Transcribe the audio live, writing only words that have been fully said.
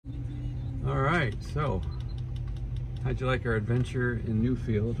right, so how'd you like our adventure in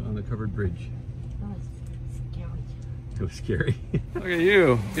Newfield on the covered bridge? Oh, it's scary. It was scary. Look at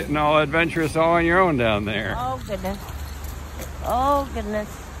you, getting all adventurous all on your own down there. Oh, goodness. Oh, goodness.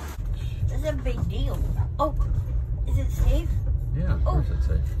 This is a big deal. Oh, is it safe? Yeah, of course it's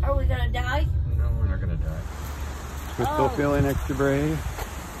safe. Are we going to die? No, we're not going to die. We're still feeling extra brave.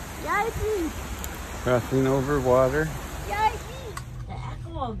 Yikes. Crossing over water. Yikes. The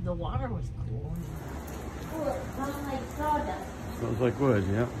echo of the water was cool. Oh, it smelled like sawdust. Smells like wood,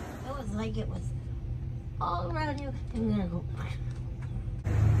 yeah. It was like it was all around you. I'm going to go.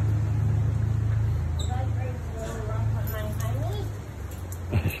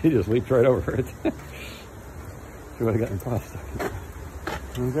 She just leaped right over it. She would have gotten pasta.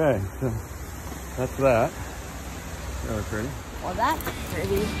 Okay, so that's that. Really pretty. Well, that's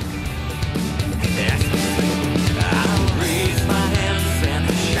pretty. I'll raise my hands and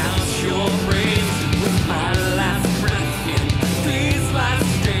shout your praise with my last breath in these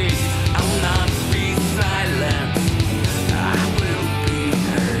last days. I'll not be silent. I will be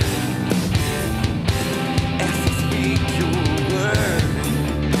heard as I speak your word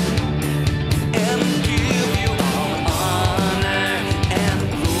and give you all honor and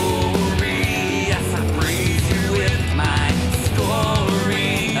glory as I praise you with my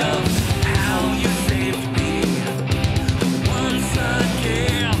story of how you saved me once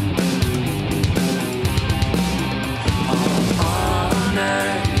again. All honor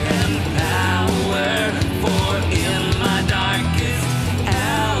and power, for in my darkest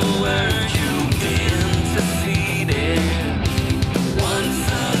hour you interceded once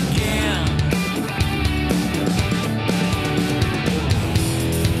again.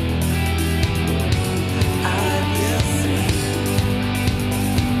 I will sing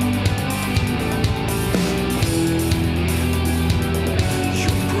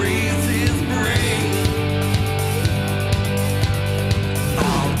your praises bring.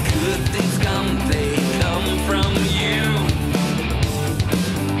 All good things come, they come from you.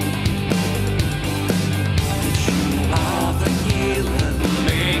 You are the healer that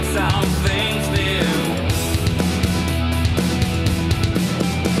makes all things new.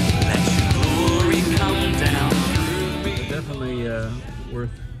 Let your glory come down through me. Definitely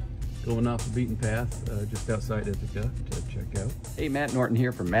worth going off the beaten path just outside Ithaca to check out. Hey, Matt Norton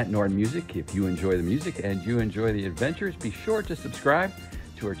here from Matt Norton Music. If you enjoy the music and you enjoy the adventures, be sure to subscribe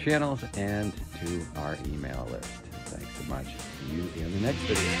to our channels and to our email list. Thanks so much. See you in the next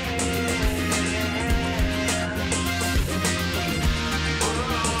video.